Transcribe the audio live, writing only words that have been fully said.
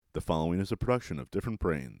The following is a production of Different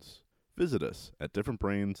Brains. Visit us at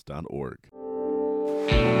differentbrains.org.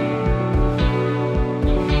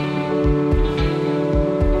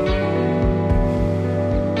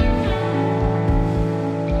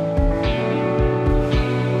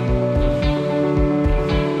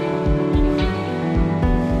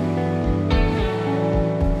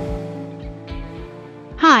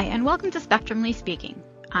 Hi, and welcome to Spectrumly Speaking.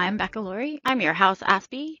 I'm Becca Laurie. I'm your house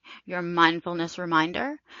Aspie, your mindfulness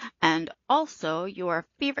reminder, and also your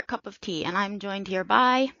favorite cup of tea. And I'm joined here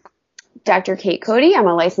by Dr. Kate Cody. I'm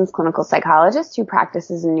a licensed clinical psychologist who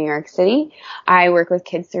practices in New York City. I work with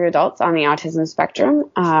kids through adults on the autism spectrum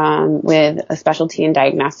with a specialty in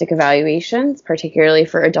diagnostic evaluations, particularly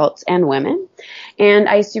for adults and women. And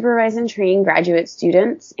I supervise and train graduate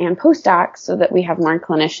students and postdocs so that we have more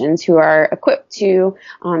clinicians who are equipped to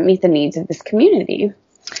meet the needs of this community.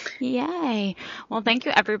 Yay! Well, thank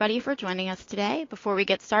you everybody for joining us today. Before we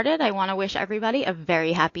get started, I want to wish everybody a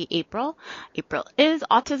very happy April. April is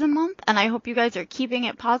Autism Month, and I hope you guys are keeping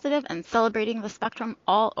it positive and celebrating the spectrum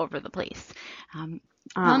all over the place. I'm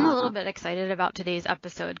a little bit excited about today's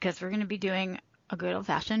episode because we're going to be doing a good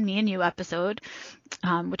old-fashioned me and you episode,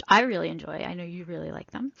 which I really enjoy. I know you really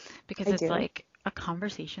like them because it's like a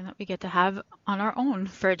conversation that we get to have on our own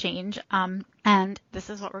for a change. And this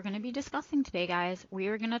is what we're going to be discussing today, guys. We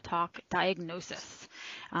are going to talk diagnosis.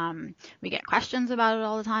 We get questions about it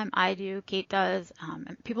all the time. I do, Kate does,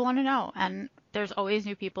 and people want to know. And there's always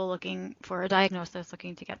new people looking for a diagnosis,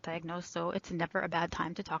 looking to get diagnosed. So it's never a bad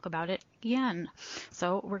time to talk about it again.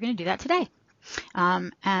 So we're going to do that today.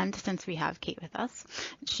 And since we have Kate with us,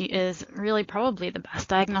 she is really probably the best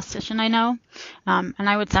diagnostician I know. And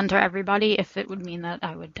I would send her everybody if it would mean that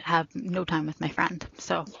I would have no time with my friend.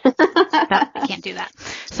 So I can't do that.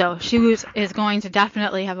 So she is going to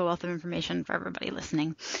definitely have a wealth of information for everybody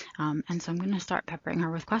listening. And so I'm going to start peppering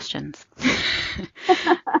her with questions.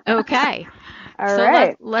 Okay. All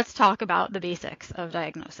right. Let's talk about the basics of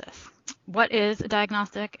diagnosis. What is a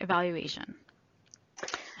diagnostic evaluation?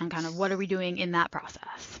 And kind of what are we doing in that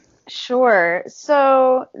process? Sure.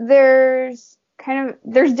 So there's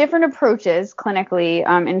different approaches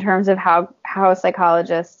clinically in terms of how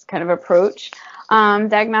psychologists kind of approach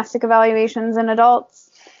diagnostic evaluations in adults.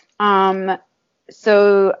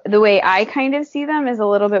 So the way I kind of see them is a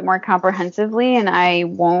little bit more comprehensively, and I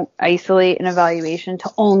won't isolate an evaluation to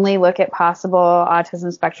only look at possible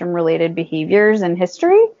autism spectrum related behaviors and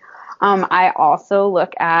history. I also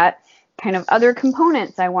look at kind of other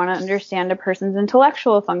components. I want to understand a person's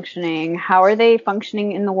intellectual functioning. How are they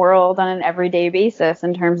functioning in the world on an everyday basis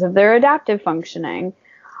in terms of their adaptive functioning?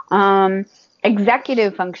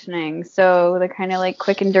 Executive functioning. So the kind of like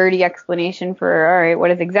quick and dirty explanation for, all right,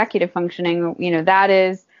 what is executive functioning? That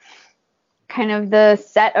is kind of the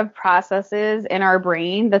set of processes in our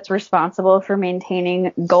brain that's responsible for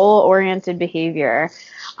maintaining goal-oriented behavior.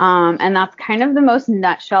 And that's kind of the most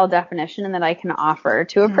nutshell definition that I can offer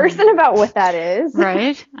to a person about what that is.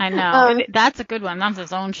 Right? I know. That's a good one. That's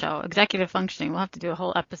its own show. Executive functioning. We'll have to do a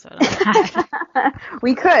whole episode on that.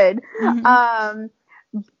 We could. Mm-hmm.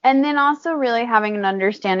 And then also really having an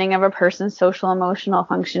understanding of a person's social emotional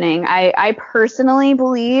functioning. I personally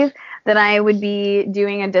believe that I would be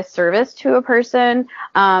doing a disservice to a person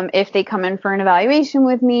if they come in for an evaluation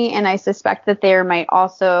with me, and I suspect that there might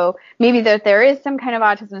also, maybe that there is some kind of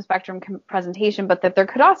autism spectrum presentation, but that there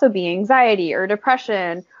could also be anxiety or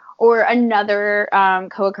depression or another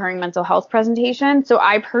co-occurring mental health presentation. So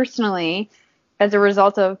I personally, as a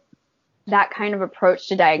result of that kind of approach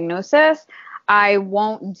to diagnosis, I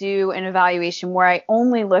won't do an evaluation where I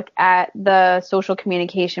only look at the social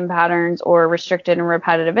communication patterns or restricted and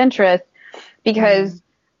repetitive interests because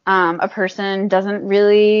a person doesn't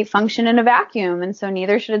really function in a vacuum, and so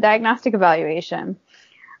neither should a diagnostic evaluation,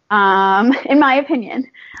 in my opinion.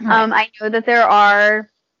 Right. I know that there are,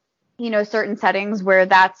 certain settings where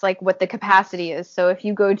that's like what the capacity is. So if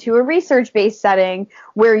you go to a research-based setting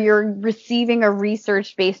where you're receiving a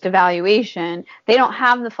research-based evaluation, they don't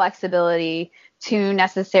have the flexibility to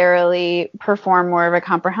necessarily perform more of a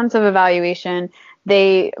comprehensive evaluation.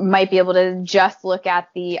 They might be able to just look at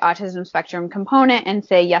the autism spectrum component and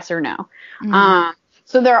say yes or no. Mm-hmm.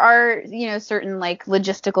 So there are, certain like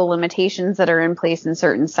logistical limitations that are in place in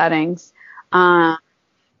certain settings.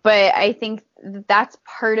 But I think that's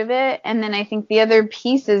part of it. And then I think the other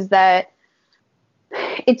piece is that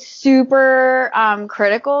it's super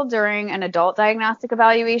critical during an adult diagnostic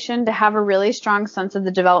evaluation to have a really strong sense of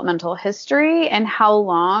the developmental history and how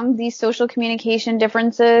long these social communication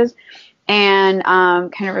differences and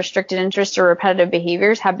kind of restricted interest or repetitive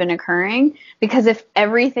behaviors have been occurring. Because if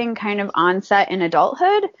everything kind of onset in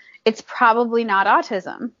adulthood, it's probably not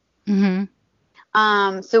autism.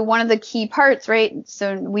 Mm-hmm. So one of the key parts, right?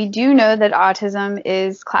 So we do know that autism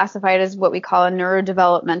is classified as what we call a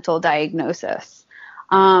neurodevelopmental diagnosis.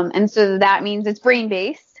 And so that means it's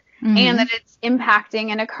brain-based and that it's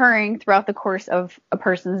impacting and occurring throughout the course of a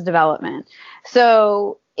person's development.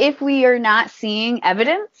 So if we are not seeing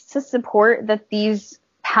evidence to support that these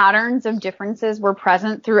patterns of differences were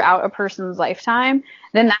present throughout a person's lifetime,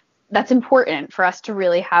 then that's important for us to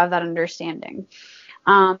really have that understanding.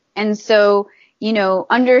 And so,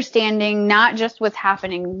 understanding not just what's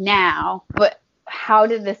happening now, but how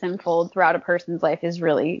did this unfold throughout a person's life is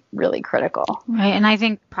really, really critical. Right. And I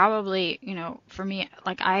think probably, for me,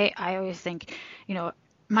 like I always think,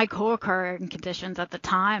 my co-occurring conditions at the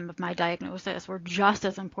time of my diagnosis were just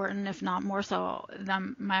as important, if not more so,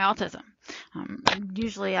 than my autism.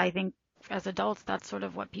 Usually I think as adults, that's sort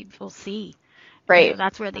of what people see. Right.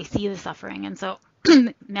 That's where they see the suffering. And so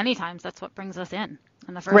many times that's what brings us in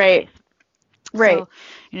the first place. Right.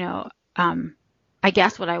 So, I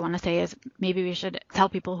guess what I want to say is maybe we should tell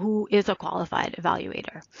people who is a qualified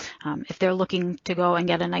evaluator. If they're looking to go and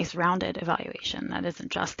get a nice rounded evaluation that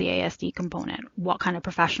isn't just the ASD component, what kind of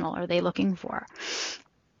professional are they looking for?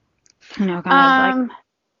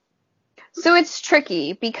 So it's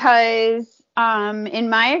tricky because in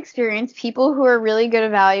my experience, people who are really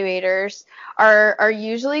good evaluators are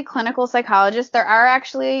usually clinical psychologists. There are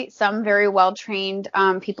actually some very well-trained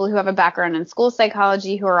people who have a background in school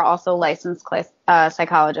psychology who are also licensed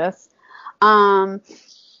psychologists. And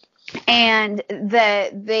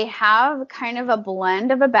that they have kind of a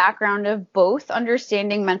blend of a background of both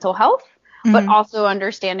understanding mental health, but also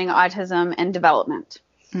understanding autism and development.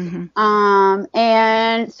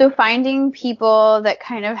 And so finding people that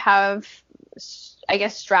kind of have, I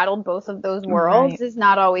guess, straddled both of those worlds is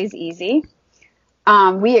not always easy.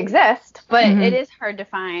 We exist, but it is hard to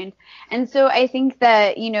find. And so I think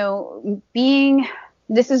that,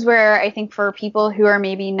 this is where I think for people who are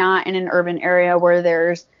maybe not in an urban area where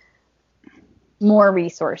there's more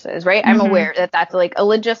resources, right? I'm aware that that's like a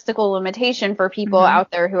logistical limitation for people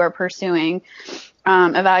out there who are pursuing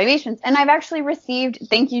evaluations. And I've actually received,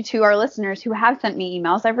 thank you to our listeners who have sent me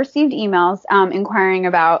emails. I've received emails inquiring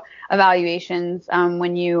about evaluations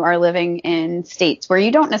when you are living in states where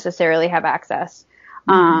you don't necessarily have access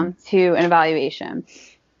to an evaluation.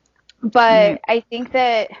 But I think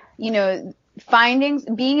that,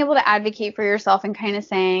 being able to advocate for yourself and kind of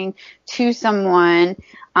saying to someone,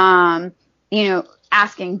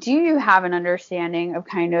 asking, do you have an understanding of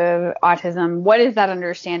kind of autism? What is that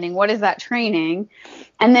understanding? What is that training?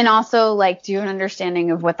 And then also, do you have an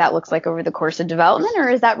understanding of what that looks like over the course of development? Or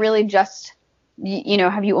is that really just,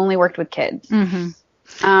 have you only worked with kids?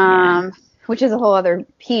 Which is a whole other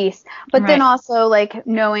piece. But then also,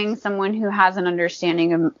 knowing someone who has an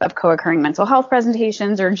understanding of co-occurring mental health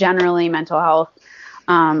presentations or generally mental health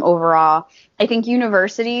overall. I think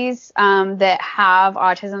universities that have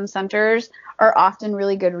autism centers are often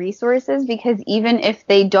really good resources because even if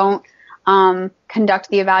they don't conduct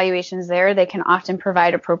the evaluations there, they can often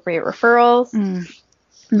provide appropriate referrals.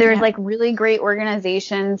 There's really great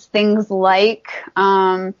organizations, things like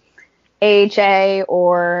AHA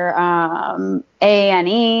or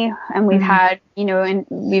AANE, and we've had, and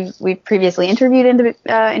we've previously interviewed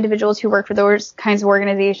individuals who work for those kinds of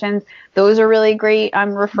organizations. Those are really great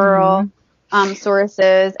referral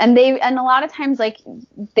sources, and a lot of times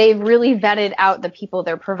they've really vetted out the people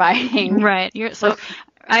they're providing. Right. So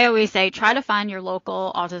I always say try to find your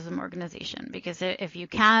local autism organization because if you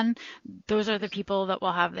can, those are the people that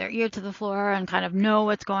will have their ear to the floor and kind of know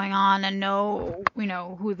what's going on and know,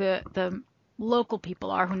 who the local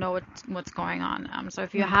people are who know what's going on. So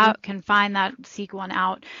if you can find that, seek one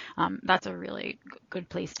out, that's a really good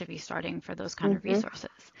place to be starting for those kind of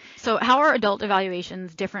resources. So how are adult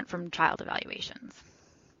evaluations different from child evaluations?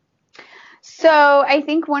 So I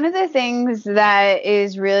think one of the things that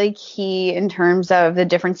is really key in terms of the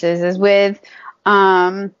differences is with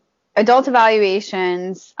adult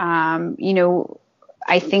evaluations,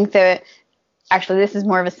 I think that actually this is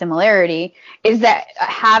more of a similarity, is that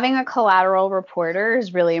having a collateral reporter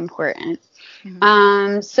is really important.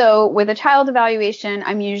 So with a child evaluation,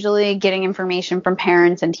 I'm usually getting information from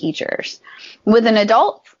parents and teachers. With an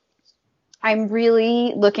adult, I'm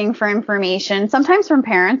really looking for information, sometimes from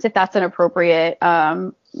parents, if that's an appropriate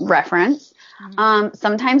reference.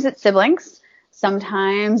 Sometimes it's siblings.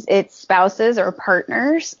 Sometimes it's spouses or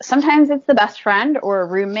partners. Sometimes it's the best friend or a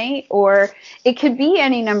roommate, or it could be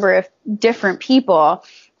any number of different people.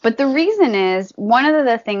 But the reason is one of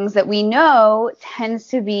the things that we know tends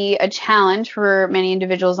to be a challenge for many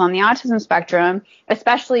individuals on the autism spectrum,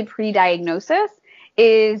 especially pre-diagnosis,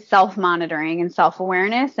 is self-monitoring and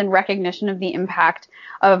self-awareness and recognition of the impact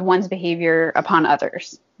of one's behavior upon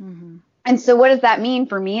others. Mm-hmm. And so what does that mean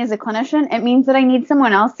for me as a clinician? It means that I need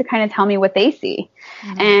someone else to kind of tell me what they see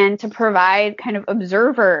and to provide kind of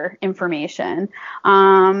observer information,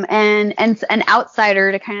 and an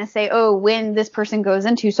outsider to kind of say, oh, when this person goes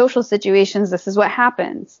into social situations, this is what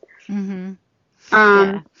happens. Mm-hmm.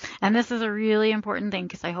 Yeah. And this is a really important thing,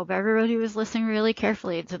 because I hope everybody was listening really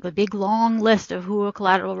carefully to the big long list of who a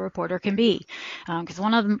collateral reporter can be. Because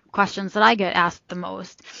one of the questions that I get asked the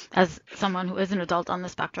most as someone who is an adult on the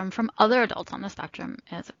spectrum from other adults on the spectrum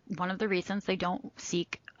is one of the reasons they don't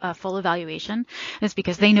seek a full evaluation is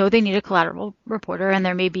because they know they need a collateral reporter, and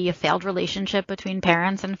there may be a failed relationship between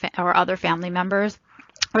parents and or other family members,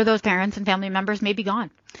 or those parents and family members may be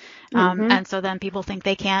gone. And so then people think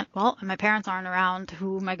they can't, well, my parents aren't around,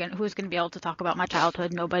 who's going to be able to talk about my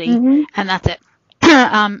childhood? Nobody. And that's it.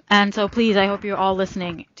 And so please, I hope you're all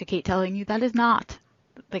listening to Kate telling you that is not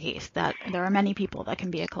the case, that there are many people that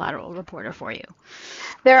can be a collateral reporter for you.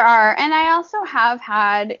 There are. And I also have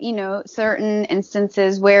had, certain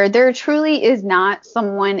instances where there truly is not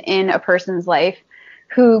someone in a person's life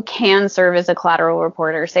who can serve as a collateral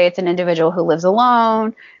reporter. Say it's an individual who lives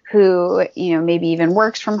alone, who, maybe even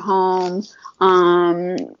works from home,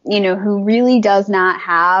 who really does not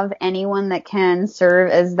have anyone that can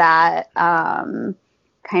serve as that,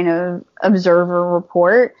 kind of observer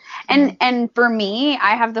report. And for me,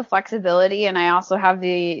 I have the flexibility, and I also have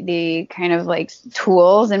the kind of like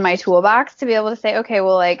tools in my toolbox to be able to say, okay,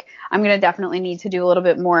 well, like I'm going to definitely need to do a little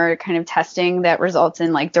bit more kind of testing that results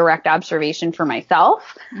in like direct observation for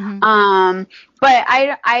myself. But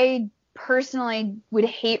I personally would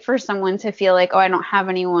hate for someone to feel like, oh, I don't have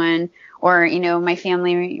anyone, or, my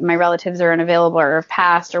family, my relatives are unavailable or have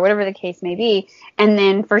passed, or whatever the case may be, and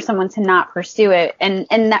then for someone to not pursue it. And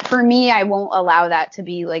that for me, I won't allow that to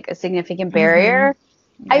be like a significant barrier.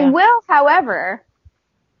 Yeah. I will, however,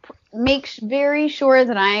 make very sure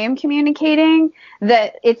that I am communicating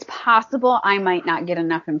that it's possible I might not get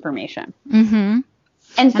enough information.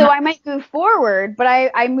 And so I might move forward, but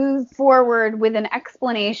I move forward with an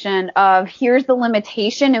explanation of here's the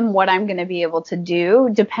limitation and what I'm going to be able to do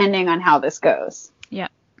depending on how this goes. Yeah.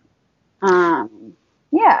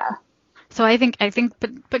 Yeah. So I think,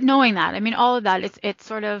 but knowing that, I mean, all of that, it's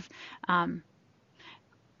sort of,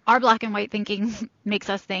 our black and white thinking makes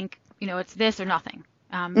us think, it's this or nothing.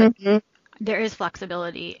 But there is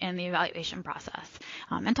flexibility in the evaluation process.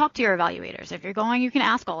 And talk to your evaluators. If you're going, you can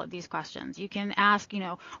ask all of these questions. You can ask,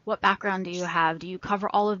 what background do you have? Do you cover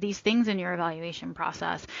all of these things in your evaluation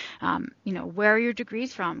process? Where are your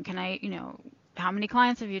degrees from? Can I, how many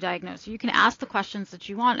clients have you diagnosed? You can ask the questions that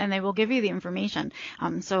you want, and they will give you the information. You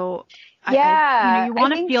want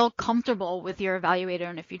to feel comfortable with your evaluator.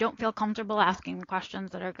 And if you don't feel comfortable asking the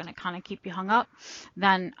questions that are going to kind of keep you hung up,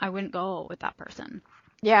 then I wouldn't go with that person.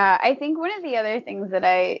 Yeah, I think one of the other things that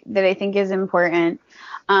I think is important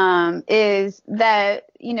is that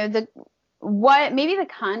maybe the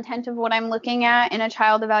content of what I'm looking at in a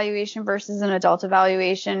child evaluation versus an adult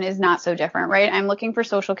evaluation is not so different, right? I'm looking for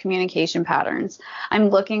social communication patterns. I'm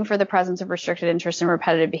looking for the presence of restricted interest and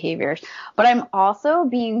repetitive behaviors. But I'm also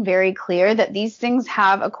being very clear that these things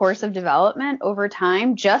have a course of development over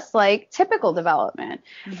time, just like typical development.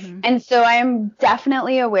 And so I'm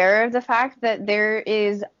definitely aware of the fact that there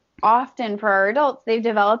is often for our adults, they've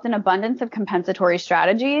developed an abundance of compensatory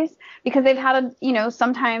strategies because they've had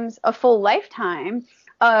sometimes a full lifetime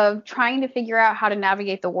of trying to figure out how to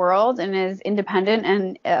navigate the world in as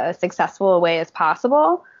independent and successful a way as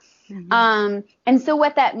possible. And so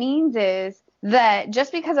what that means is that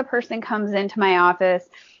just because a person comes into my office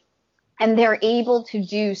and they're able to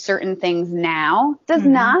do certain things now does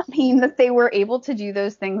not mean that they were able to do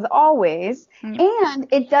those things always. And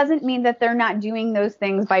it doesn't mean that they're not doing those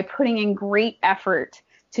things by putting in great effort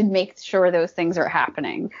to make sure those things are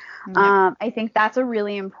happening. I think that's a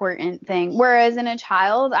really important thing. Whereas in a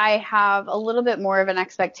child, I have a little bit more of an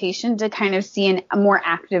expectation to kind of see a more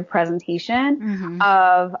active presentation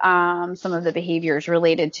of some of the behaviors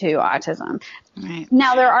related to autism. Right.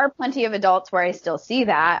 Now, there are plenty of adults where I still see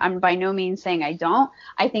that. I'm by no means saying I don't.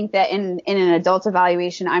 I think that in an adult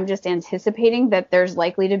evaluation, I'm just anticipating that there's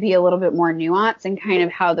likely to be a little bit more nuance in kind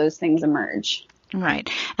of how those things emerge. Right.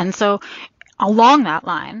 And so along that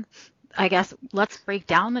line, I guess let's break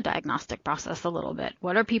down the diagnostic process a little bit.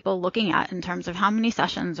 What are people looking at in terms of how many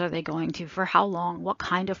sessions are they going to, for how long, what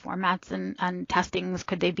kind of formats and testings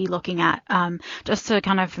could they be looking at, just to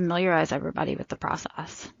kind of familiarize everybody with the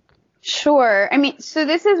process? Sure. I mean, so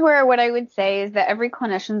this is where what I would say is that every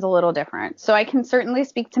clinician's a little different. So I can certainly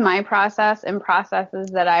speak to my process and processes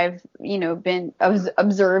that I've, been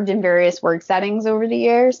observed in various work settings over the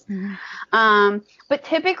years. But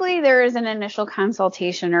typically there is an initial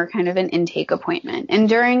consultation or kind of an intake appointment. And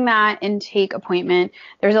during that intake appointment,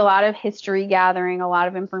 there's a lot of history gathering, a lot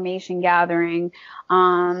of information gathering,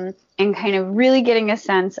 and kind of really getting a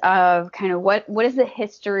sense of kind of what is the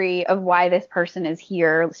history of why this person is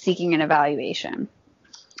here seeking an evaluation.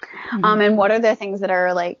 And what are the things that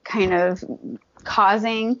are like kind of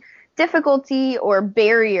causing difficulty or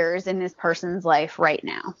barriers in this person's life right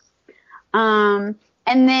now.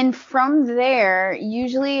 And then from there,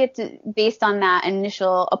 usually it's based on that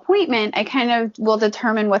initial appointment, I kind of will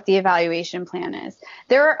determine what the evaluation plan is.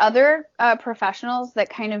 There are other professionals that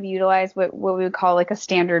kind of utilize what we would call like a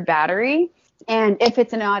standard battery. And if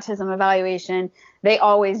it's an autism evaluation, they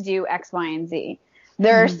always do X, Y, and Z.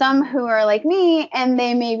 There are some who are like me, and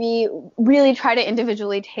they maybe really try to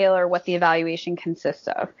individually tailor what the evaluation consists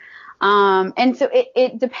of. And so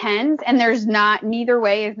it depends, and neither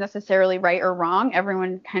way is necessarily right or wrong.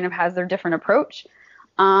 Everyone kind of has their different approach.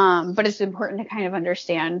 But it's important to kind of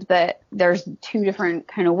understand that there's two different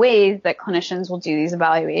kind of ways that clinicians will do these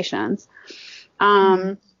evaluations.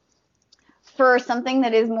 For something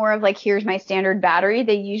that is more of like, here's my standard battery,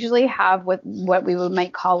 they usually have what we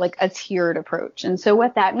might call like a tiered approach. And so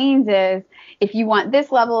what that means is, if you want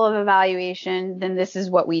this level of evaluation, then this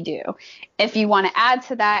is what we do. If you want to add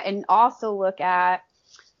to that and also look at,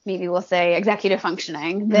 maybe we'll say executive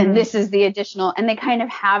functioning, then this is the additional, and they kind of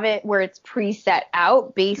have it where it's preset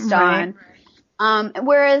out based on,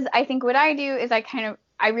 whereas I think what I do is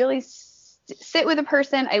I really sit with a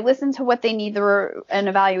person, I listen to what they need an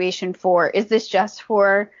evaluation for. Is this just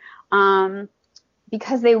for,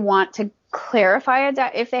 because they want to clarify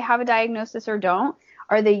if they have a diagnosis or don't?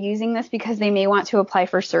 Are they using this because they may want to apply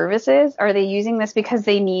for services? Are they using this because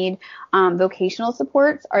they need vocational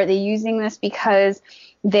supports? Are they using this because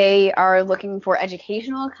they are looking for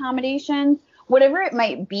educational accommodations? Whatever it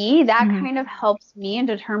might be, that kind of helps me in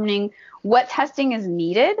determining what testing is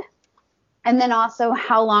needed, and then also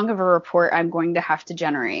how long of a report I'm going to have to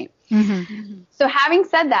generate. So having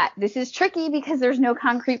said that, this is tricky because there's no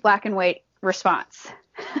concrete black and white response.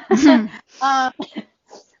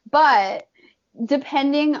 But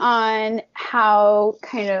depending on how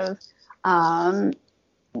kind of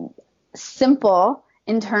simple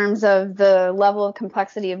in terms of the level of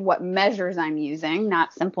complexity of what measures I'm using,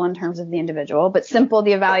 not simple in terms of the individual, but simple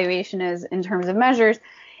the evaluation is in terms of measures,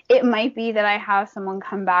 it might be that I have someone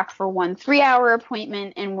come back for 1 3-hour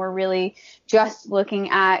appointment and we're really just looking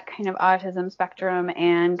at kind of autism spectrum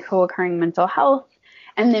and co-occurring mental health.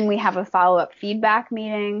 And then we have a follow-up feedback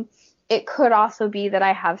meeting. It could also be that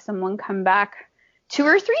I have someone come back 2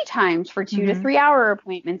 or 3 times for 2 to 3 hour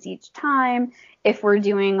appointments each time, if we're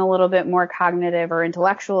doing a little bit more cognitive or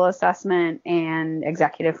intellectual assessment and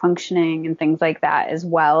executive functioning and things like that, as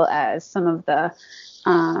well as some of the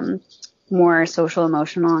more social,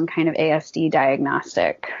 emotional, and kind of ASD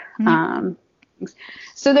diagnostic.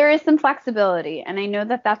 So there is some flexibility, and I know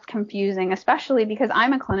that that's confusing, especially because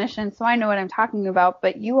I'm a clinician, so I know what I'm talking about,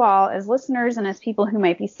 but you all as listeners and as people who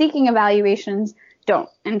might be seeking evaluations don't.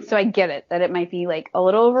 And so I get it, that it might be like a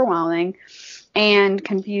little overwhelming and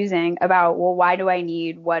confusing about, well, why do I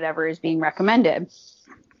need whatever is being recommended?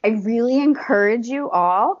 I really encourage you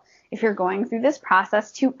all, if you're going through this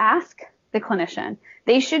process, to ask the clinician.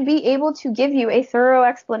 They should be able to give you a thorough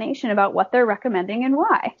explanation about what they're recommending and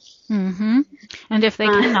why. And if they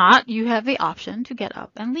cannot, you have the option to get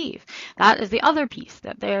up and leave. That is the other piece,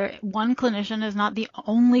 that one clinician is not the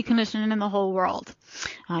only clinician in the whole world.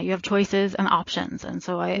 You have choices and options. And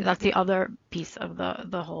so that's the other piece of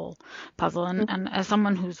the whole puzzle. And as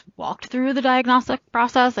someone who's walked through the diagnostic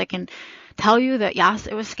process, I can tell you that, yes,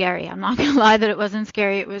 it was scary. I'm not going to lie that it wasn't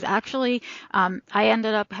scary. It was actually, I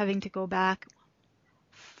ended up having to go back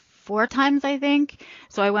 4 times, I think.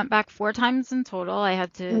 So I went back 4 times in total. I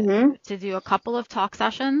had to do a couple of talk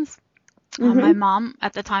sessions. My mom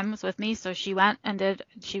at the time was with me, so she went and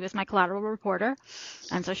she was my collateral reporter.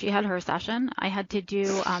 And so she had her session. I had to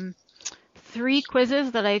do 3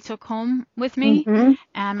 quizzes that I took home with me,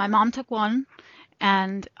 and my mom took 1,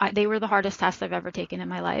 and they were the hardest tests I've ever taken in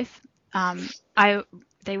my life.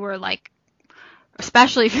 They were like,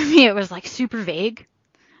 especially for me, it was like super vague.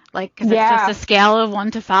 Like, 'cause it's just a scale of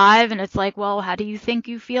 1 to 5, and it's like, well, how do you think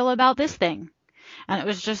you feel about this thing? And it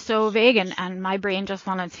was just so vague, and my brain just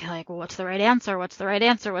wanted to be like, well, what's the right answer? What's the right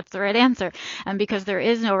answer? What's the right answer? And because there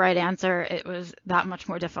is no right answer, it was that much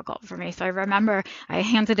more difficult for me. So I remember I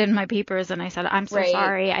handed in my papers and I said, I'm so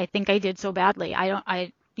sorry. I think I did so badly.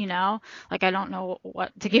 like, I don't know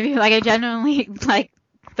what to give you. Like, I genuinely like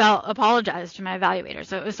apologized to my evaluator.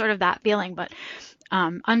 So it was sort of that feeling, but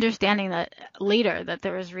understanding that later that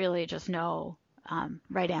there was really just no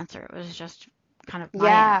right answer. It was just kind of my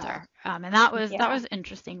answer. And that was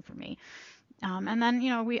interesting for me. And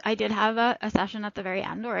then, I did have a session at the very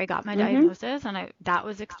end where I got my diagnosis, and that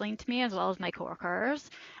was explained to me, as well as my coworkers.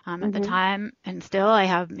 At the time, and still, I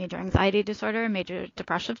have major anxiety disorder, major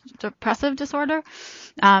depressive disorder.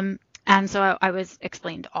 And so I was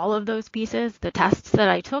explained all of those pieces. The tests that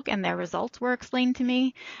I took and their results were explained to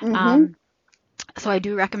me. So I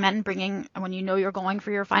do recommend bringing, when you're going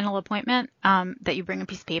for your final appointment, that you bring a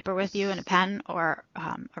piece of paper with you and a pen, or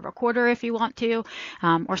a recorder if you want to,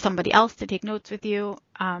 or somebody else to take notes with you,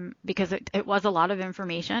 because it was a lot of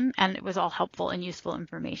information, and it was all helpful and useful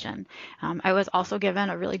information. I was also given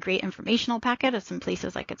a really great informational packet of some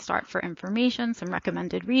places I could start for information, some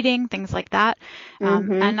recommended reading, things like that.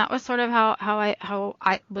 And that was sort of how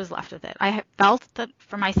I was left with it. I felt that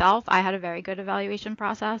for myself, I had a very good evaluation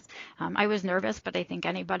process. I was nervous, but I think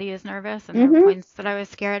anybody is nervous, and there were points that I was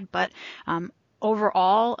scared. But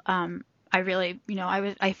overall, I really,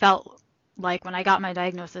 I felt like when I got my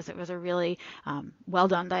diagnosis, it was a really well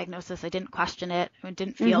done diagnosis. I didn't question it. It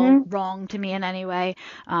didn't feel wrong to me in any way.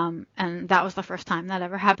 And that was the first time that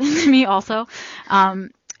ever happened to me also.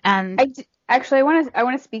 Actually, I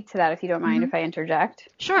want to speak to that, if you don't mind, if I interject.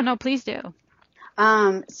 Sure. No, please do.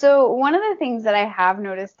 So one of the things that I have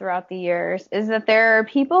noticed throughout the years is that there are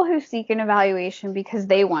people who seek an evaluation because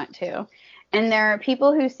they want to, and there are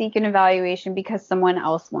people who seek an evaluation because someone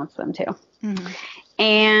else wants them to.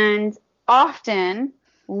 And often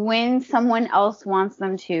when someone else wants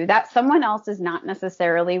them to, that someone else is not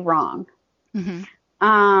necessarily wrong.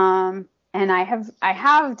 And I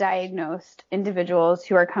have diagnosed individuals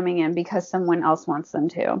who are coming in because someone else wants them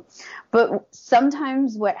to. But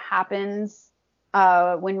sometimes what happens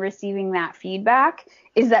when receiving that feedback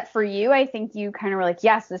is that for you, I think you kind of were like,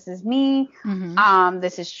 yes, this is me.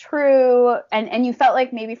 This is true. And you felt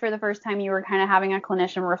like maybe for the first time you were kind of having a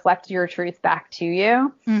clinician reflect your truth back to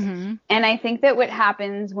you. And I think that what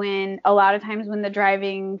happens a lot of times when the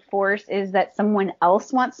driving force is that someone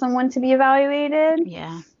else wants someone to be evaluated.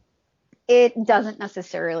 It doesn't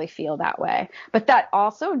necessarily feel that way. But that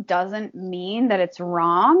also doesn't mean that it's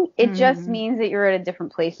wrong. It just means that you're at a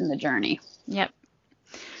different place in the journey. Yep.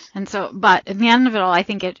 And so, but at the end of it all, I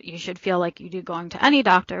think you should feel like you do going to any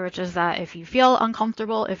doctor, which is that if you feel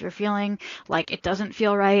uncomfortable, if you're feeling like it doesn't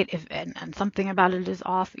feel right, and something about it is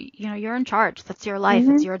off, you're in charge. That's your life.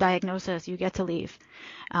 It's your diagnosis. You get to leave.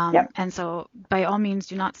 And so by all means,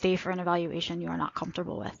 do not stay for an evaluation you are not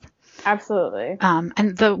comfortable with. Absolutely.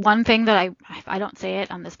 And the one thing that I don't say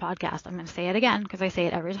it on this podcast, I'm going to say it again because I say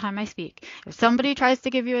it every time I speak. If somebody tries to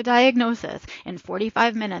give you a diagnosis in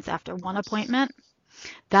 45 minutes after one appointment,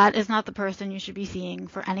 that is not the person you should be seeing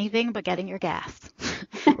for anything but getting your gas.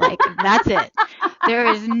 Like, that's it. There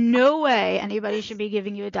is no way anybody should be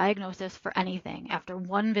giving you a diagnosis for anything after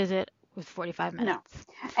one visit with 45 minutes.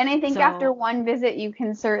 No. And I think after one visit, you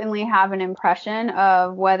can certainly have an impression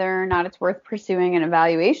of whether or not it's worth pursuing an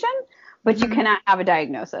evaluation, but you cannot have a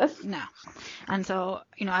diagnosis. No. And so,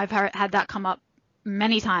 I've had that come up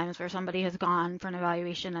many times where somebody has gone for an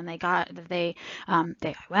evaluation and they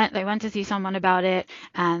went to see someone about it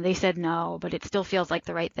and they said no, but it still feels like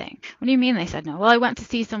the right thing. What do you mean they said no? Well, I went to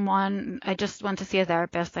see someone. I just went to see a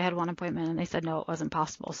therapist. I had one appointment and they said no, it wasn't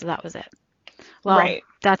possible. So that was it. Well,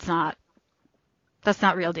 that's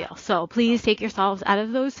not real deal. So please take yourselves out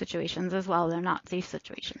of those situations as well. They're not safe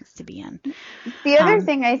situations to be in. The other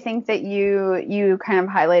thing I think that you kind of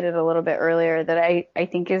highlighted a little bit earlier that I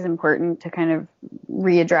think is important to kind of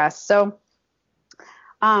readdress. So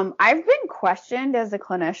I've been questioned as a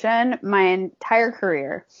clinician my entire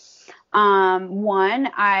career.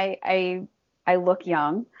 One, I look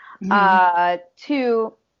young.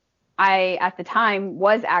 Two, I, at the time,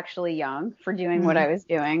 was actually young for doing what I was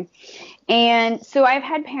doing. And so I've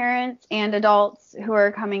had parents and adults who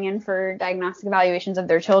are coming in for diagnostic evaluations of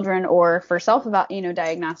their children or for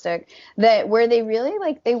diagnostic, that where they really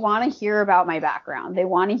they want to hear about my background. They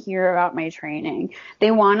want to hear about my training. They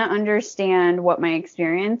want to understand what my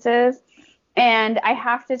experience is. And I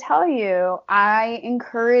have to tell you, I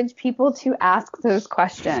encourage people to ask those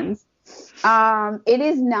questions. It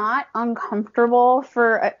is not uncomfortable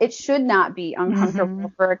it should not be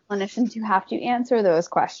uncomfortable for a clinician to have to answer those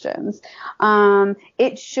questions.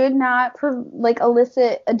 It should not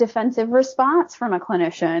elicit a defensive response from a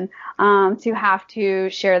clinician, to have to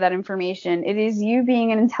share that information. It is you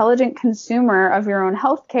being an intelligent consumer of your own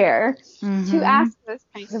healthcare to ask those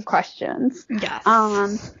kinds of questions. Yes.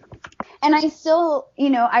 And I still,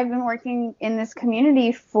 I've been working in this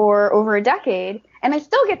community for over a decade, and I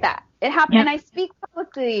still get that. It happens, and I speak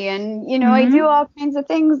publicly, and, I do all kinds of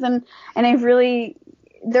things, and I've really,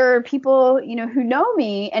 there are people, who know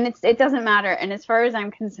me, and it doesn't matter. And as far as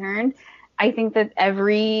I'm concerned, I think that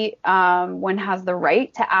every one has the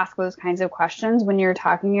right to ask those kinds of questions when you're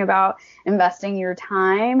talking about investing your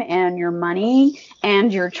time and your money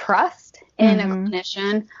and your trust in a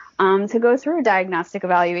clinician, to go through a diagnostic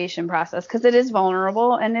evaluation process, because it is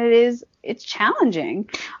vulnerable and it's challenging.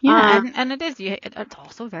 Yeah, and it is. It's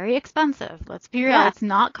also very expensive. Let's be real. Yeah. It's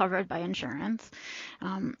not covered by insurance.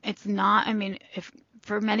 It's not. I mean,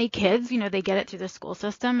 for many kids, they get it through the school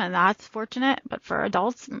system, and that's fortunate. But for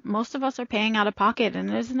adults, most of us are paying out of pocket, and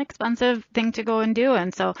it is an expensive thing to go and do.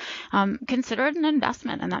 And so consider it an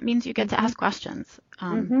investment, and that means you get to ask questions.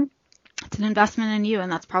 It's an investment in you,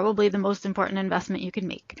 and that's probably the most important investment you can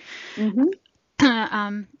make.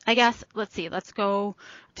 I guess, let's go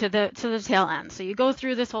to the tail end. So you go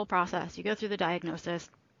through this whole process. You go through the diagnosis.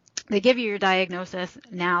 They give you your diagnosis.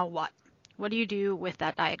 Now what? What do you do with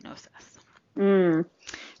that diagnosis?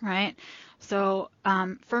 Right? So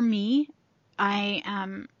for me, I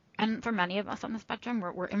am, and for many of us on the spectrum,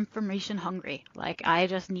 we're information hungry. Like, I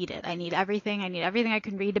just need it. I need everything. I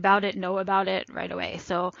can read about it, know about it right away.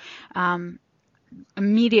 So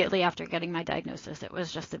immediately after getting my diagnosis, it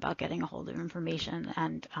was just about getting a hold of information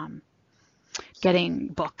and getting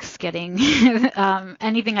books, getting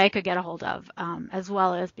anything I could get a hold of, as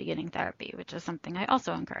well as beginning therapy, which is something I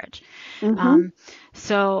also encourage.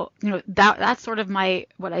 So, that's sort of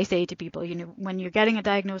what I say to people. When you're getting a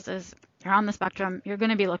diagnosis, you're on the spectrum, you're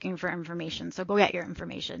going to be looking for information. So go get your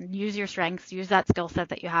information, use your strengths, use that skill set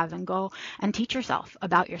that you have, and go and teach yourself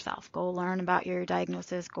about yourself. Go learn about your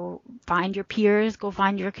diagnosis, go find your peers, go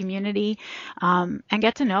find your community, and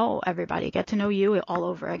get to know everybody, get to know you all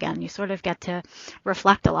over again. You sort of get to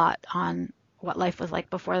reflect a lot on what life was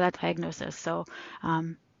like before that diagnosis. So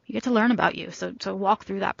you get to learn about you. So walk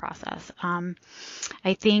through that process.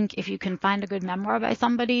 I think if you can find a good memoir by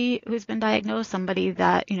somebody who's been diagnosed, somebody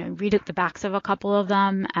that, read at the backs of a couple of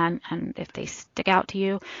them, and if they stick out to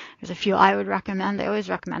you, there's a few I would recommend. I always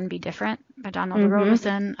recommend Be Different by Donald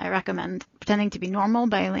Robeson. I recommend Pretending to Be Normal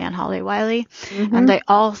by Leanne Holly Wiley. And I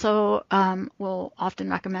also will often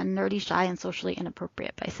recommend Nerdy, Shy, and Socially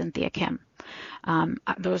Inappropriate by Cynthia Kim.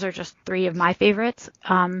 Those are just three of my favorites.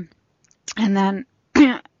 And then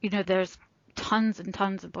there's tons and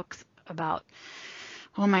tons of books about,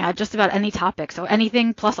 oh my God, just about any topic. So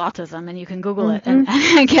anything plus autism, and you can Google it and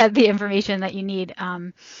get the information that you need.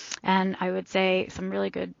 And I would say some really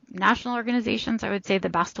good national organizations. I would say the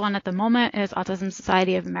best one at the moment is Autism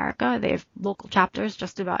Society of America. They have local chapters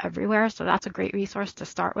just about everywhere. So that's a great resource to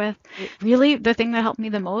start with. Really, the thing that helped me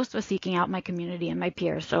the most was seeking out my community and my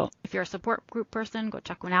peers. So if you're a support group person, go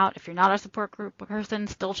check one out. If you're not a support group person,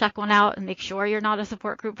 still check one out and make sure you're not a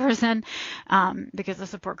support group person, because the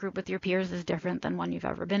support group with your peers is different than one you've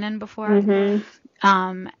ever been in before.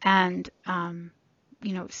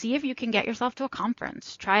 See if you can get yourself to a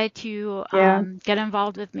conference. Try to get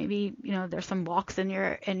involved with, maybe, there's some walks in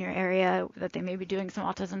your area that they may be doing some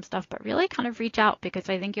autism stuff, but really kind of reach out, because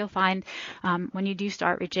I think you'll find when you do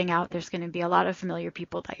start reaching out, there's going to be a lot of familiar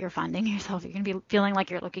people that you're finding yourself. You're going to be feeling like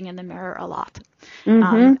you're looking in the mirror a lot.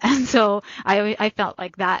 And so I felt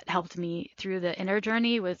like that helped me through the inner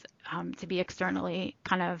journey, was to be externally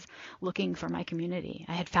kind of looking for my community.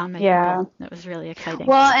 I had found my people. That was really exciting.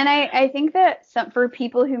 Well, and I think that for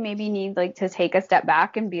people who maybe need to take a step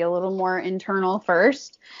back and be a little more internal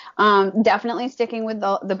first, definitely sticking with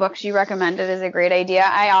the books you recommended is a great idea.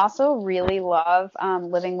 I also really love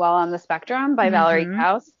Living Well on the Spectrum by Valerie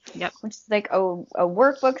Krauss, which is like a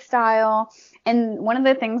workbook style. And one of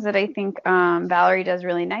the things that I think Valerie does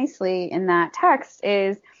really nicely in that text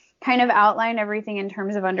is kind of outline everything in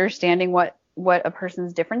terms of understanding what a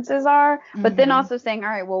person's differences are, but then also saying, all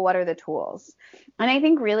right, well, what are the tools? And I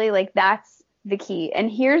think really that's the key.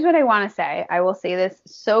 And here's what I want to say. I will say this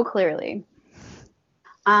so clearly.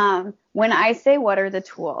 When I say what are the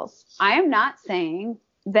tools, I am not saying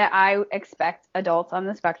that I expect adults on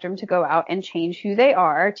the spectrum to go out and change who they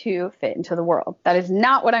are to fit into the world. That is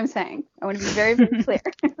not what I'm saying. I want to be very, very clear.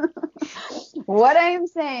 What I am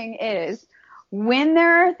saying is, when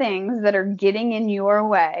there are things that are getting in your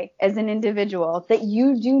way as an individual, that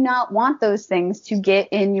you do not want those things to get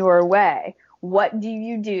in your way, what do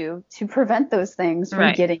you do to prevent those things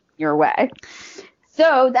from getting in your way?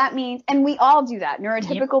 So that means, and we all do that.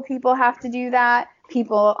 Neurotypical people have to do that.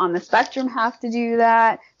 People on the spectrum have to do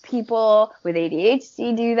that. People with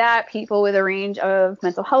ADHD do that. People with a range of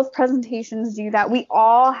mental health presentations do that. We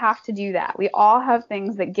all have to do that. We all have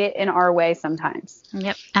things that get in our way sometimes.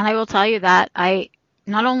 Yep. And I will tell you that I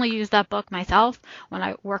not only use that book myself when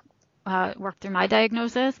I work through my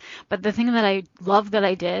diagnosis, but the thing that I love that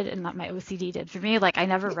I did and that my OCD did for me, like I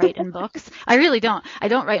never write in books. I really don't. I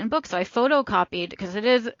don't write in books. So I photocopied because it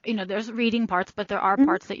is, there's reading parts, but there are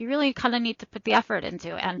parts that you really kind of need to put the effort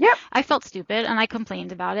into. And I felt stupid and I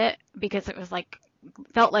complained about it because it was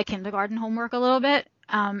felt like kindergarten homework a little bit.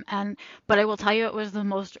 But I will tell you, it was the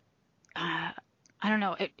most, I don't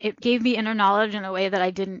know, it gave me inner knowledge in a way that I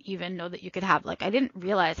didn't even know that you could have. Like I didn't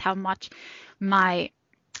realize how much my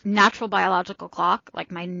natural biological clock, like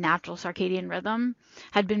my natural circadian rhythm,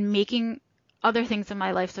 had been making other things in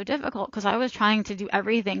my life so difficult because I was trying to do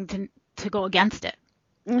everything to go against it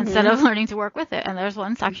instead of learning to work with it. And there's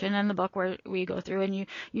one section in the book where we go through and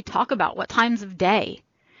you talk about what times of day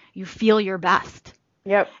you feel your best.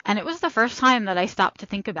 Yep. And it was the first time that I stopped to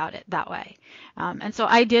think about it that way. And so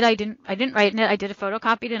I didn't write in it. I did a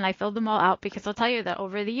photocopied and I filled them all out because I'll tell you that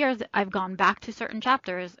over the years, I've gone back to certain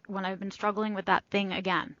chapters when I've been struggling with that thing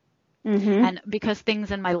again. And because things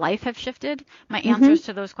in my life have shifted, my answers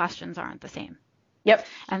to those questions aren't the same. Yep.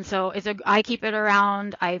 And so I keep it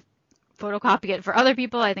around. I photocopy it for other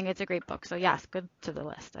people. I think it's a great book. So yes, good to the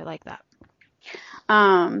list. I like that.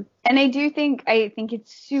 And I think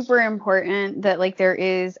it's super important that there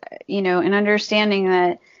is, an understanding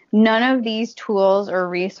that none of these tools or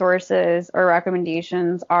resources or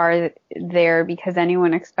recommendations are there because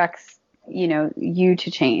anyone expects, you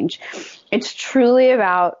to change. It's truly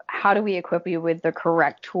about how do we equip you with the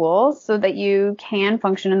correct tools so that you can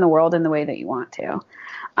function in the world in the way that you want to.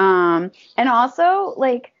 And also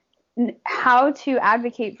how to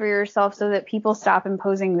advocate for yourself so that people stop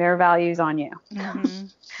imposing their values on you.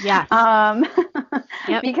 Yeah.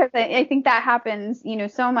 Yep. Because I think that happens,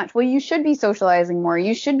 so much. Well, you should be socializing more.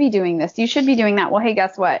 You should be doing this. You should be doing that. Well, hey,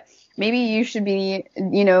 guess what? Maybe you should be,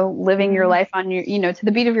 living your life on your, to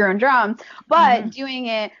the beat of your own drum, but doing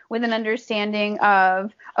it with an understanding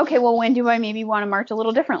of, okay, well, when do I maybe want to march a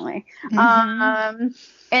little differently? And,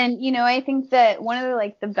 I think that one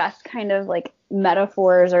of the best kind of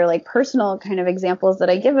metaphors or personal kind of examples that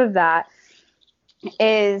I give of that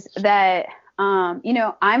is that,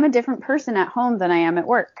 I'm a different person at home than I am at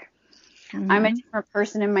work. I'm a different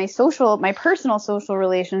person in my personal social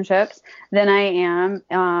relationships than I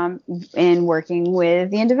am in working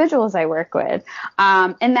with the individuals I work with.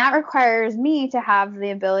 And that requires me to have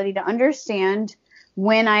the ability to understand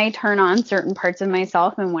when I turn on certain parts of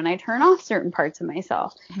myself and when I turn off certain parts of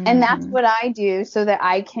myself. And that's what I do so that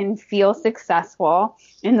I can feel successful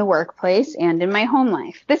in the workplace and in my home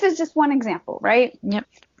life. This is just one example, right? Yep.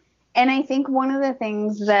 And I think one of the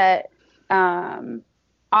things that often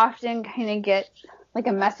kind of gets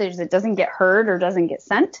a message that doesn't get heard or doesn't get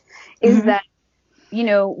sent is that,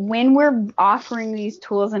 when we're offering these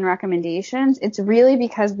tools and recommendations, it's really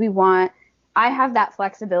because I have that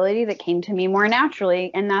flexibility that came to me more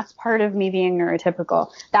naturally, and that's part of me being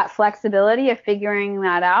neurotypical. That flexibility of figuring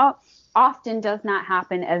that out often does not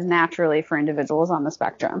happen as naturally for individuals on the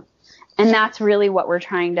spectrum. And that's really what we're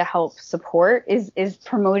trying to help support is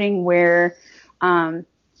promoting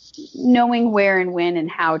knowing where and when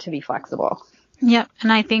and how to be flexible. Yep.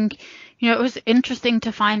 And I think, it was interesting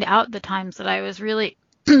to find out the times that I was really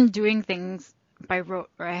doing things by rote,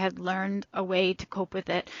 or I had learned a way to cope with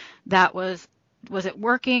it that was it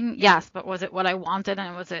working? Yes. But was it what I wanted?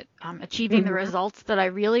 And was it achieving the results that I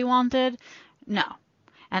really wanted? No.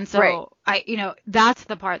 And so that's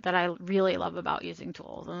the part that I really love about using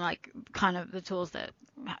tools and kind of the tools that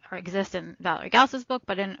exist in Valerie Gauss's book,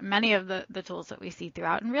 but in many of the tools that we see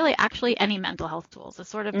throughout, and really actually any mental health tools. It's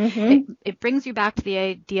sort of, it brings you back to the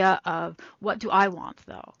idea of what do I want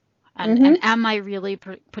though? And am I really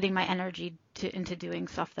putting my energy into doing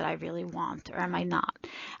stuff that I really want, or am I not?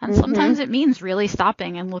 And sometimes it means really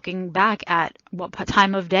stopping and looking back at what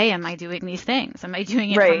time of day am I doing these things? Am I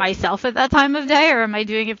doing it for myself at that time of day, or am I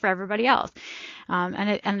doing it for everybody else?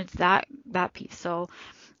 And it's that piece. So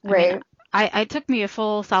I took me a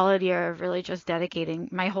full solid year of really just dedicating.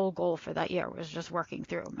 My whole goal for that year was just working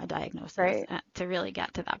through my diagnosis to really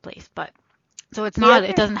get to that place. But so it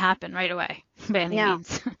doesn't happen right away by any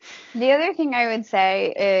means. The other thing I would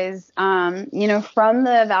say is, from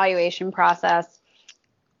the evaluation process,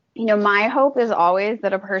 my hope is always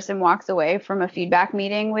that a person walks away from a feedback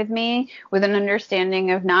meeting with me with an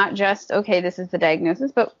understanding of not just, okay, this is the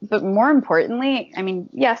diagnosis, but more importantly,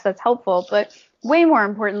 yes, that's helpful, but way more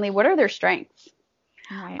importantly, what are their strengths?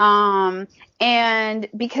 Right. And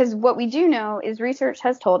because what we do know is research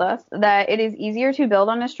has told us that it is easier to build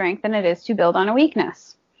on a strength than it is to build on a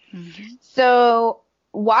weakness. Mm-hmm. So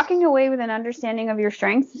walking away with an understanding of your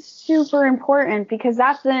strengths is super important, because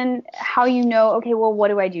that's then how you know, okay, well, what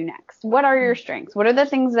do I do next? What are your strengths? What are the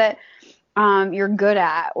things that you're good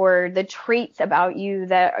at, or the traits about you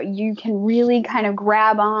that you can really kind of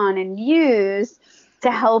grab on and use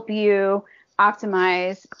to help you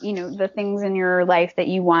optimize, the things in your life that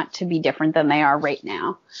you want to be different than they are right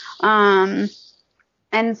now.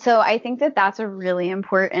 And so I think that that's a really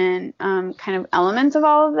important kind of element of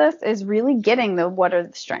all of this, is really getting what are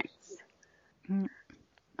the strengths.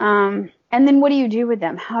 And then what do you do with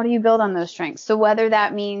them? How do you build on those strengths? So whether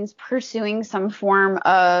that means pursuing some form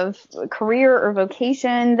of career or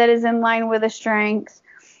vocation that is in line with a strength,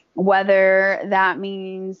 whether that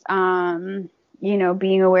means,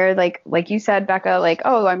 being aware, like you said, Becca, like,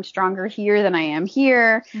 oh, I'm stronger here than I am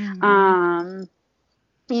here. Mm-hmm.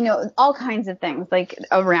 All kinds of things like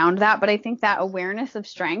around that. But I think that awareness of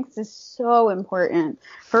strengths is so important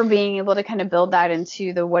for being able to kind of build that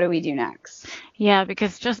into the what do we do next. Yeah,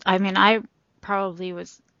 because I probably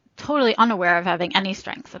was totally unaware of having any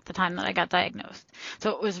strengths at the time that I got diagnosed.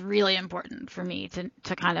 So it was really important for me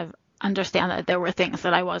to kind of understand that there were things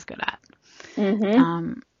that I was good at.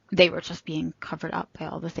 Mm-hmm. They were just being covered up by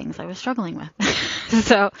all the things I was struggling with.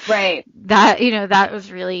 So right. that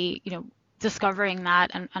was really, discovering that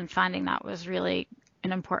and finding that was really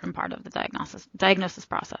an important part of the diagnosis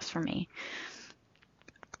process for me.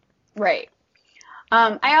 Right.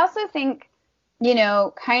 I also think,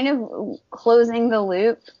 kind of closing the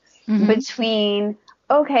loop mm-hmm. between,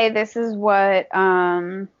 okay, this is what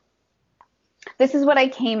I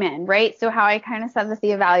came in, right? So how I kind of said that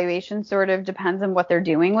the evaluation sort of depends on what they're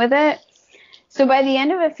doing with it. So by the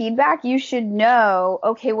end of a feedback, you should know,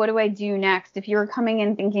 okay, what do I do next? If you're coming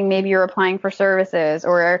in thinking maybe you're applying for services,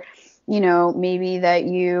 or, maybe that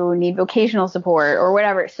you need vocational support or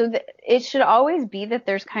whatever. So it should always be that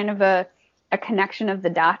there's kind of a connection of the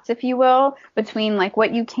dots, if you will, between like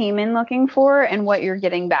what you came in looking for and what you're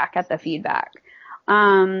getting back at the feedback.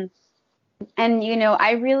 And,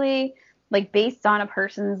 I really, like, based on a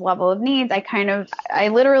person's level of needs, I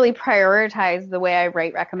literally prioritize the way I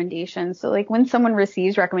write recommendations. So like when someone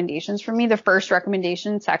receives recommendations from me, the first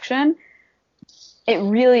recommendation section, it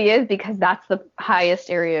really is because that's the highest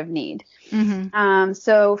area of need. Mm-hmm.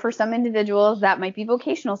 So for some individuals, that might be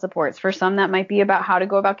vocational supports. For some, that might be about how to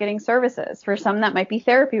go about getting services. For some, that might be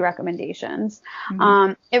therapy recommendations.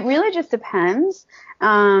 Mm-hmm. It really just depends.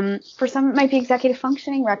 For some, it might be executive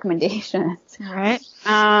functioning recommendations. Right.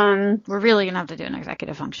 We're really going to have to do an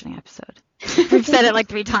executive functioning episode. We've said it like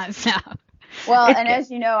 3 times now. Well, and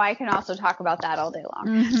as you know, I can also talk about that all day long.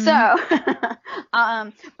 Mm-hmm. So,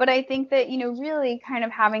 but I think that, really kind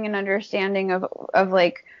of having an understanding of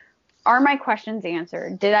like, are my questions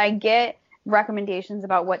answered? Did I get recommendations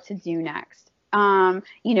about what to do next?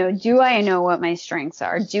 Do I know what my strengths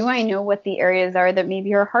are? Do I know what the areas are that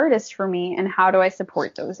maybe are hardest for me, and how do I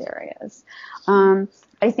support those areas?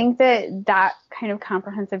 I think that kind of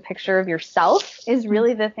comprehensive picture of yourself is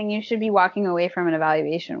really the thing you should be walking away from an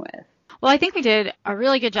evaluation with. Well, I think we did a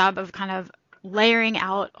really good job of kind of layering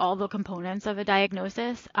out all the components of a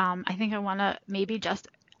diagnosis. I think I want to maybe just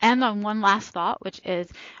end on one last thought, which is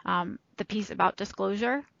the piece about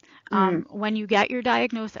disclosure. When you get your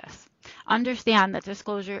diagnosis, understand that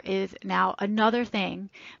disclosure is now another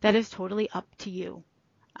thing that is totally up to you.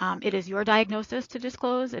 It is your diagnosis to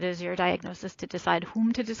disclose. It is your diagnosis to decide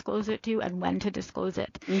whom to disclose it to and when to disclose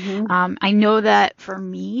it. Mm-hmm. I know that for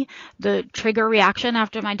me, the trigger reaction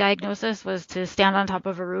after my diagnosis was to stand on top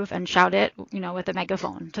of a roof and shout it, with a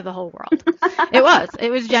megaphone to the whole world. It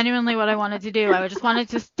was genuinely what I wanted to do. I just wanted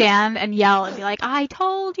to stand and yell and be like, I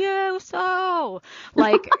told you so.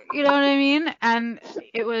 Like, you know what I mean? And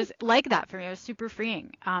it was like that for me. It was super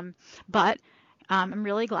freeing. But I'm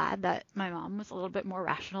really glad that my mom was a little bit more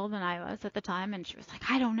rational than I was at the time. And she was like,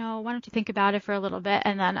 I don't know, why don't you think about it for a little bit?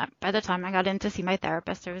 And then by the time I got in to see my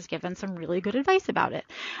therapist, I was given some really good advice about it,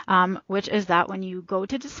 which is that when you go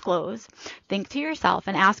to disclose, think to yourself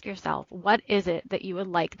and ask yourself, what is it that you would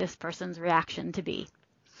like this person's reaction to be?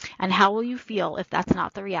 And how will you feel if that's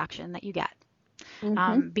not the reaction that you get?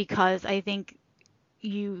 Mm-hmm. Because I think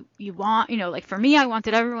you want, like for me, I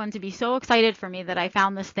wanted everyone to be so excited for me that I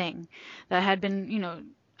found this thing that had been,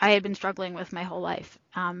 I had been struggling with my whole life.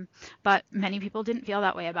 But many people didn't feel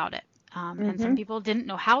that way about it. And some people didn't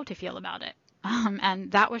know how to feel about it.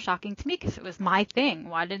 And that was shocking to me because it was my thing.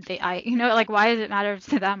 Why did why does it matter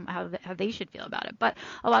to them how they should feel about it? But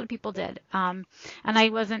a lot of people did. And I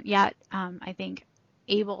wasn't yet, I think,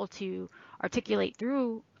 able to articulate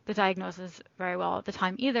through the diagnosis very well at the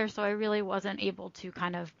time either, so I really wasn't able to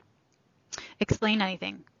kind of explain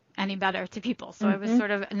anything any better to people. So I was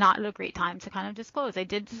sort of not at a great time to kind of disclose. I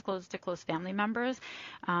did disclose to close family members,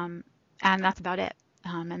 and that's about it.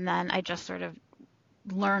 And then I just sort of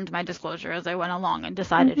learned my disclosure as I went along and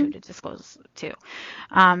decided who to disclose to.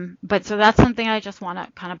 But so that's something I just want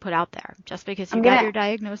to kind of put out there. Just because you got your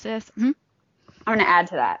diagnosis. I'm going to add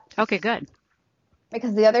to that. Okay, good.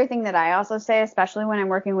 Because the other thing that I also say, especially when I'm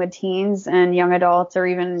working with teens and young adults, or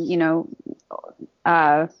even,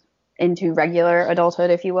 into regular adulthood,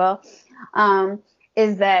 if you will,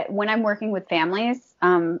 is that when I'm working with families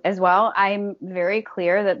as well, I'm very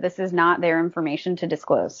clear that this is not their information to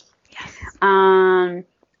disclose. Yes.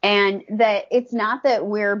 And that it's not that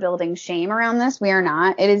we're building shame around this. We are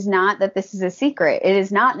not. It is not that this is a secret. It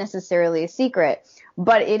is not necessarily a secret,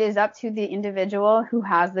 but it is up to the individual who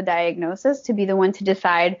has the diagnosis to be the one to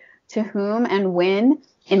decide to whom and when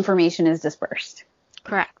information is dispersed.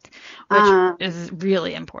 Correct. Which is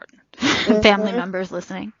really important. Family members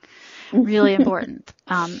listening. Really important.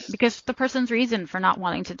 Because the person's reason for not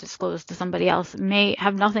wanting to disclose to somebody else may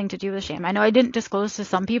have nothing to do with shame. I know I didn't disclose to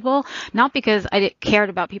some people, not because I cared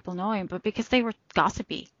about people knowing, but because they were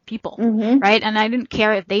gossipy people, right? And I didn't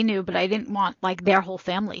care if they knew, but I didn't want like their whole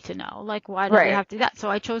family to know. Like, why do they have to do that? So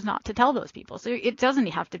I chose not to tell those people. So it doesn't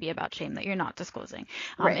have to be about shame that you're not disclosing.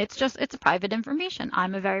 It's just, it's private information.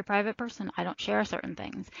 I'm a very private person. I don't share certain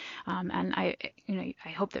things. And I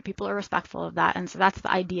hope that people are respectful of that. And so that's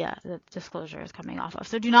the idea that disclosure is coming off of.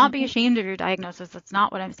 So do not be ashamed of your diagnosis. That's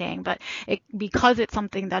not what I'm saying, but because it's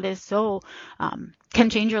something that is so, can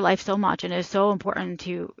change your life so much and is so important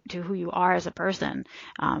to who you are as a person.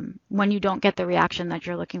 When you don't get the reaction that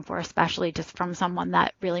you're looking for, especially just from someone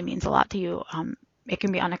that really means a lot to you, it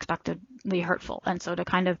can be unexpectedly hurtful. And so to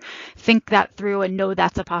kind of think that through and know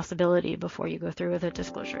that's a possibility before you go through with a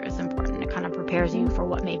disclosure is important. It kind of prepares you for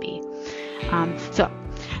what may be. So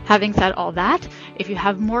having said all that, if you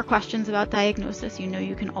have more questions about diagnosis,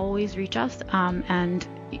 you can always reach us and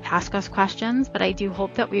ask us questions. But I do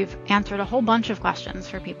hope that we've answered a whole bunch of questions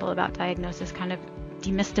for people about diagnosis, kind of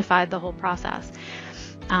demystified the whole process.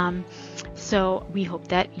 So we hope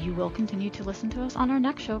that you will continue to listen to us on our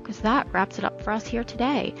next show, because that wraps it up for us here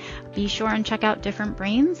today. Be sure and check out Different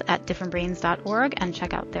Brains at differentbrains.org and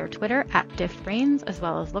check out their Twitter at diffbrains, as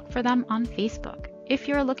well as look for them on Facebook. If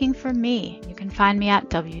you're looking for me, you can find me at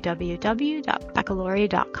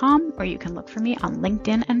www.beccalaurie.com, or you can look for me on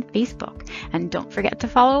LinkedIn and Facebook. And don't forget to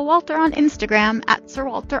follow Walter on Instagram at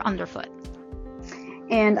SirWalterUnderfoot.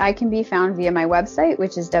 And I can be found via my website,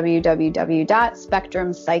 which is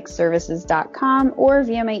www.spectrumpsychservices.com, or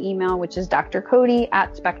via my email, which is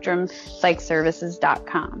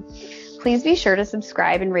drcody@spectrumpsychservices.com. Please be sure to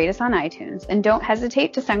subscribe and rate us on iTunes. And don't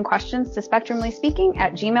hesitate to send questions to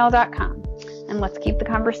spectrumlyspeaking@gmail.com. And let's keep the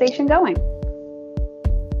conversation going.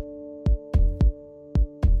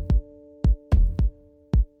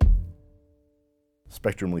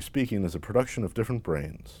 Spectrumly Speaking is a production of Different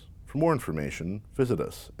Brains. For more information, visit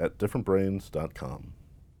us at differentbrains.com.